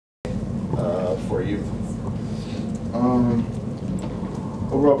for you?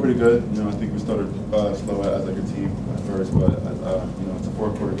 Overall, pretty good. You know, I think we started slow as like a team at first, but you know, it's a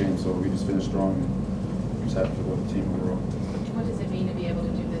fourth-quarter game, so we just finished strong. I'm just happy for the team overall. What does it mean to be able to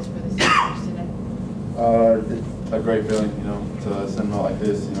do this for the seniors today? It's a great feeling, you know, to send them out like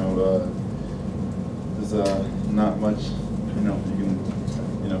this. You know, there's not much, you know, you can,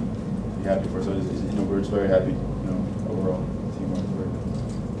 you know, be happy for. So you know, we're just very happy, you know, overall team-wise.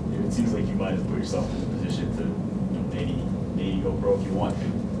 It seems like you might have put yourself in a position to, you know, maybe go pro if you want to.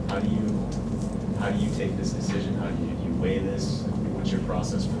 How do you take this decision? How do you weigh this? What's your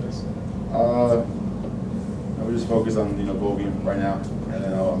process for this? We just focus on, you know, bowl game right now, and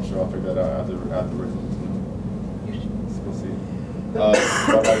then I'm sure I'll figure that out afterwards. We'll see. But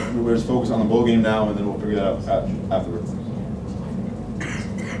we're just focused on the bowl game now, and then we'll figure that out afterwards.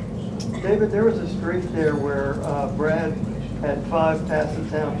 David, there was a streak there where Brad had 5 pass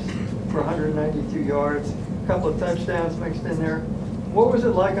attempts for 192 yards, a couple of touchdowns mixed in there. What was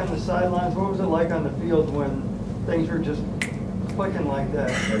it like on the sidelines? What was it like on the field when things were just clicking like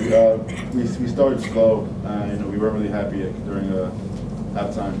that? We started slow. You know, we weren't really happy during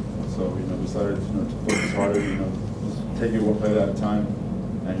halftime, so you know we started, you know, to focus harder. You know, just take it one play at a time.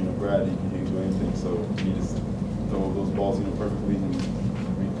 And you know, Brad, he can do anything, so he just throw those balls, you know, perfectly, and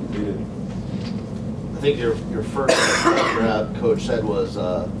we completed. I think your first grab, Coach said, was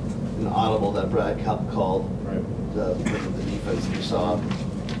an audible that Brad called. Right. Because of the defense that you saw.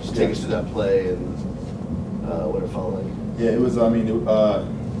 Just take us through that play and what it felt like. Yeah, it was. I mean, it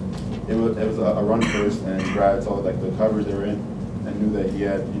was a run first, and Brad saw like the coverage they were in, and knew that he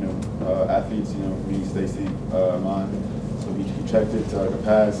had, you know, athletes, you know, me, Stacy, Amon. So he checked it to like a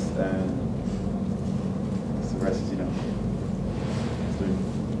pass, and the rest is, you know.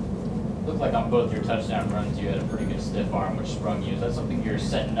 Looked like on both your touchdown runs you had a pretty good stiff arm which sprung you. Is that something you're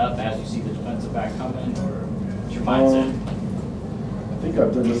setting up as you see the defensive back coming, or what's your mindset? I think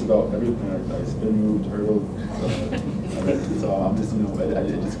I've done just about everything. I spin moved, hurdled. So I'm just, you know,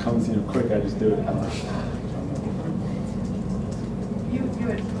 it just comes, you know, quick. I just do it. I don't know. You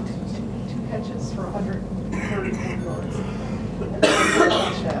had two catches for 134 yards and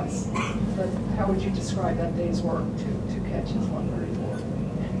touchdowns. But how would you describe that day's work? Two catches, 134.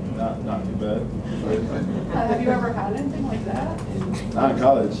 Not too bad. Have you ever had anything like that? Not in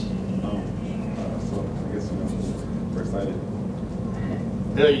college. No. So I guess, you know, we're excited.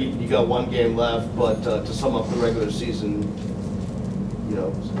 You know, you got one game left, but to sum up the regular season, you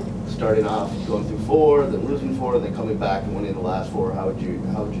know, starting off going through 4, then losing 4, and then coming back and winning the last 4, how would you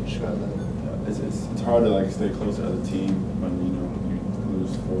describe that? Yeah, it's hard to like stay closer as a team when, you know, you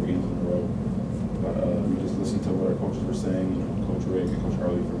lose 4 games in a row. But we just listened to what our coaches were saying. You know, Coach Rick and Coach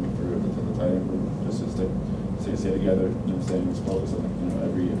Harley for the tight end room, just to stay together. You know, saying just focus on, you know,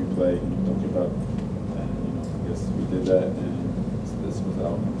 every play. You know, don't give up. And you know, I guess we did that, and this was the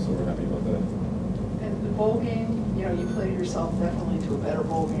outcome. So we're happy about that. And the bowl game, you know, you played yourself definitely to a better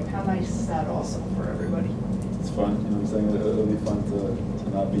bowl game. How nice is that also for everybody? It's fun, you know what I'm saying? It'll be fun to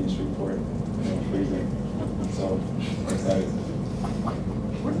not be in Shreveport, you know, freezing. So we're excited.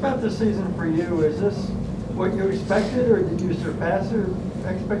 What about this season for you? Is this what you expected, or did you surpass your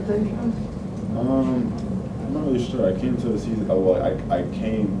expectations? I'm not really sure. I came to the season. I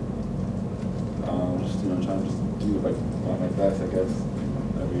came just, you know, trying to just do like my best, I guess,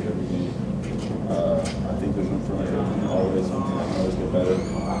 every game. I think there's room for always something that can always get better.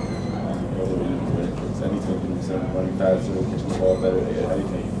 Whether it's anything, you know, running faster, catching the ball better,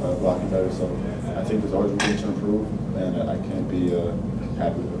 anything, blocking better. So I think there's always room to improve, and I can't be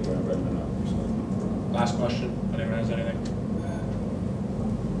happy with where I'm right now. Last question. Anyone has anything?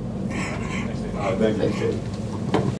 Thank you. Thanks, Jay.